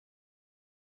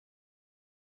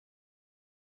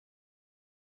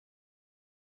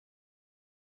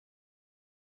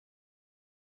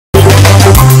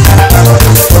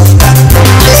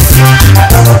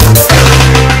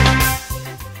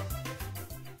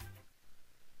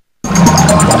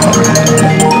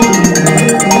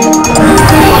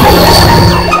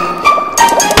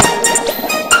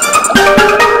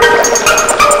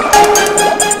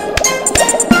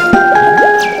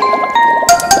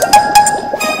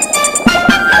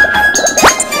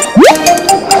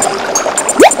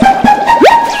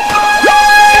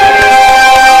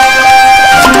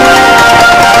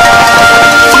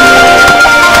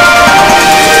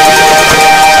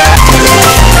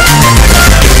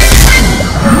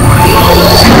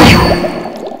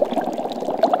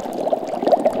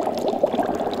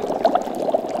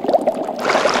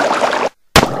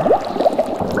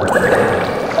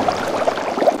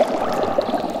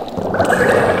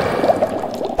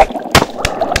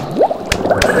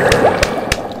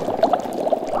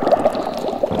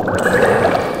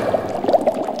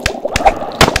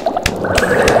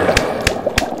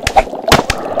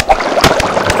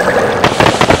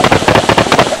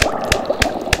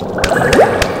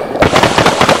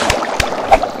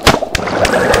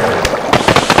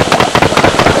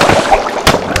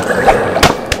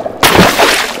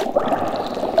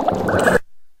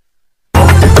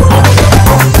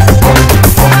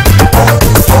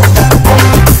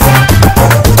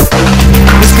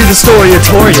story of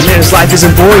Tori, a man whose life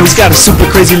isn't boring. He's got a super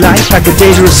crazy life, packed with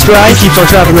dangerous strife. He keeps on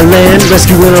traveling the land,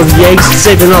 rescuing all the eggs,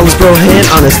 saving all his bro hand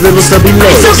on his little stubby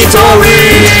legs. Toki Tori!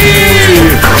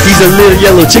 He's a little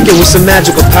yellow chicken with some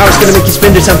magical powers, gonna make you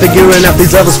spend your time figuring out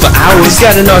these levels for hours. He's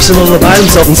got an arsenal of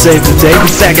items helping save the day.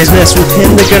 If fat guys mess with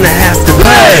him, they're gonna have to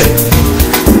pay.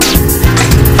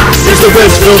 There's the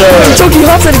bridge builder. When Toki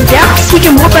hops at a gap, he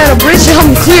can whoop at a bridge to help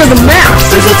him clear the map.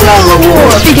 There's a tall of war.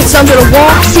 If he gets under the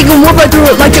wall, he can whoop right through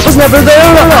it like it was never there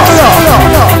at all.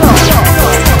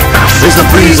 There's the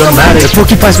freeze-o-matic. The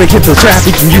porcupines make him feel trapped.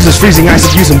 He can use his freezing ice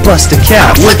to use and bust a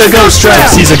cap. With the ghost trap,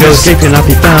 Sees a ghost, escape cannot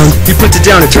be found. He puts it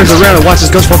down and turns around and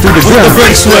watches ghost fall through the ground. the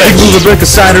brake switch. He can move a brick, a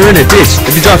cider in a ditch.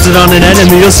 If he drops it on an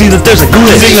enemy, you'll see that there's a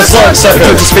glitch. Using a slug sucker.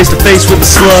 He puts his face to face with the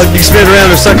slug. You can spin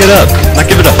around or suck it up. Not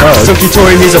give it a hug. Toki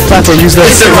Tori needs a platform. Use the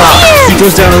Instant rock. He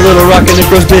throws down a little rock and it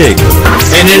grows big.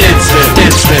 In an instant.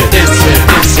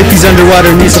 If he's underwater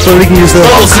and needs to float, he can use the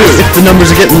bubble suit. If the numbers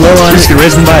are getting low on it, he can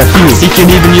raise them by a few. He can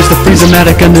even use the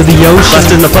freeze-o-matic under the ocean.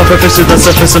 Busting the puffer fish to the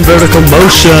surface in vertical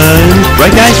motion.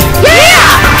 Right, guys? Yeah!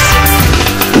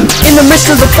 In the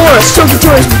midst of the forest, Toki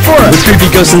Tori's before us. With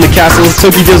creepy ghosts in the castle,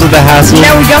 Toki deals with the hassle.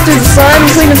 Now he got through the slime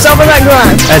and cleaned himself of that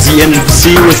grime. As he entered the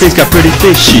sea where things got pretty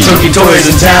fishy. Toki Tori's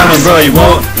in town and bro, he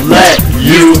won't let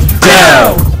you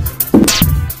down.